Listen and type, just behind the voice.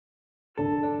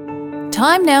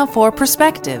Time now for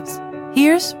Perspectives.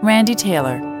 Here's Randy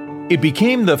Taylor. It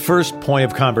became the first point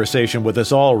of conversation with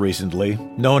us all recently,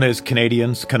 known as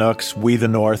Canadians, Canucks, We the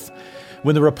North,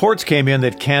 when the reports came in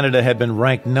that Canada had been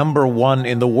ranked number one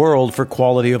in the world for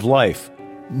quality of life.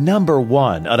 Number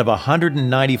one out of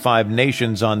 195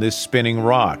 nations on this spinning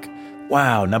rock.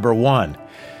 Wow, number one.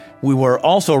 We were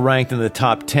also ranked in the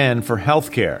top 10 for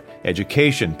healthcare,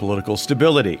 education, political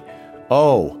stability.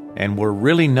 Oh, and we're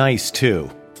really nice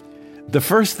too. The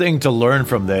first thing to learn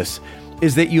from this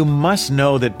is that you must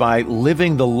know that by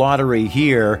living the lottery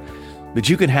here, that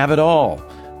you can have it all.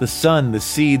 The sun, the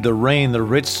seed, the rain, the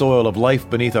rich soil of life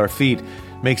beneath our feet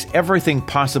makes everything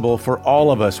possible for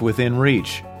all of us within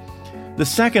reach. The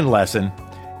second lesson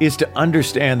is to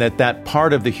understand that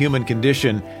part of the human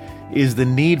condition is the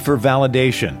need for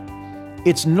validation.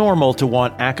 It's normal to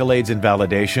want accolades and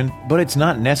validation, but it's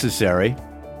not necessary.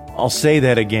 I'll say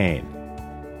that again.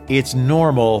 It's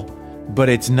normal, but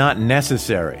it's not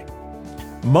necessary.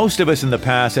 Most of us in the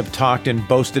past have talked and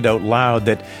boasted out loud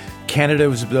that Canada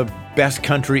was the best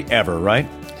country ever, right?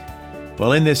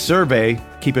 Well, in this survey,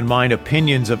 keep in mind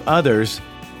opinions of others,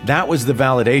 that was the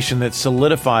validation that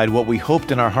solidified what we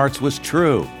hoped in our hearts was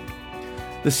true.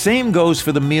 The same goes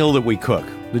for the meal that we cook,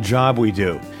 the job we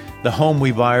do, the home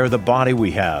we buy, or the body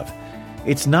we have.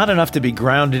 It's not enough to be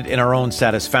grounded in our own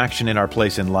satisfaction in our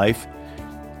place in life.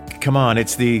 Come on,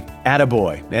 it's the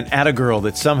attaboy and attagirl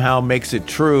that somehow makes it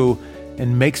true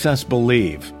and makes us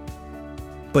believe.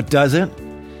 But does it?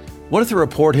 What if the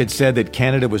report had said that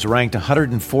Canada was ranked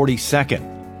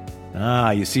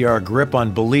 142nd? You see, our grip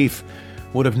on belief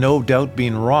would have no doubt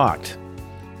been rocked.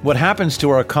 What happens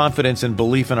to our confidence and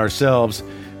belief in ourselves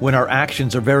when our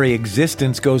actions or very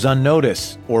existence goes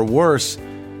unnoticed, or worse,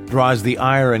 draws the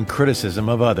ire and criticism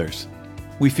of others?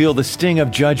 We feel the sting of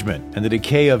judgment, and the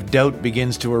decay of doubt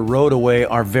begins to erode away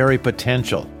our very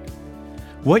potential.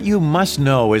 What you must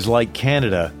know is, like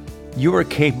Canada, you are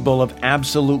capable of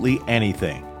absolutely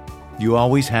anything. You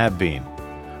always have been.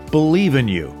 Believe in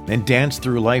you and dance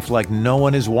through life like no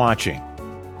one is watching.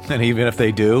 And even if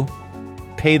they do,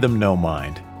 pay them no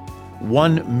mind.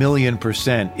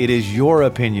 1,000,000%, it is your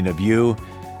opinion of you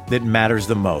that matters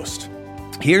the most.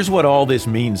 Here's what all this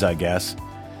means, I guess.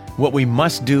 What we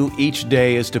must do each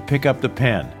day is to pick up the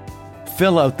pen,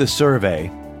 fill out the survey,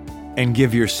 and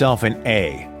give yourself an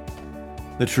A.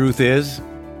 The truth is,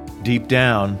 deep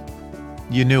down,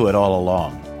 you knew it all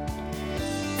along.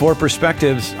 For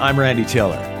Perspectives, I'm Randy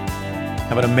Taylor.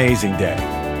 Have an amazing day,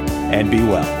 and be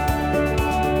well.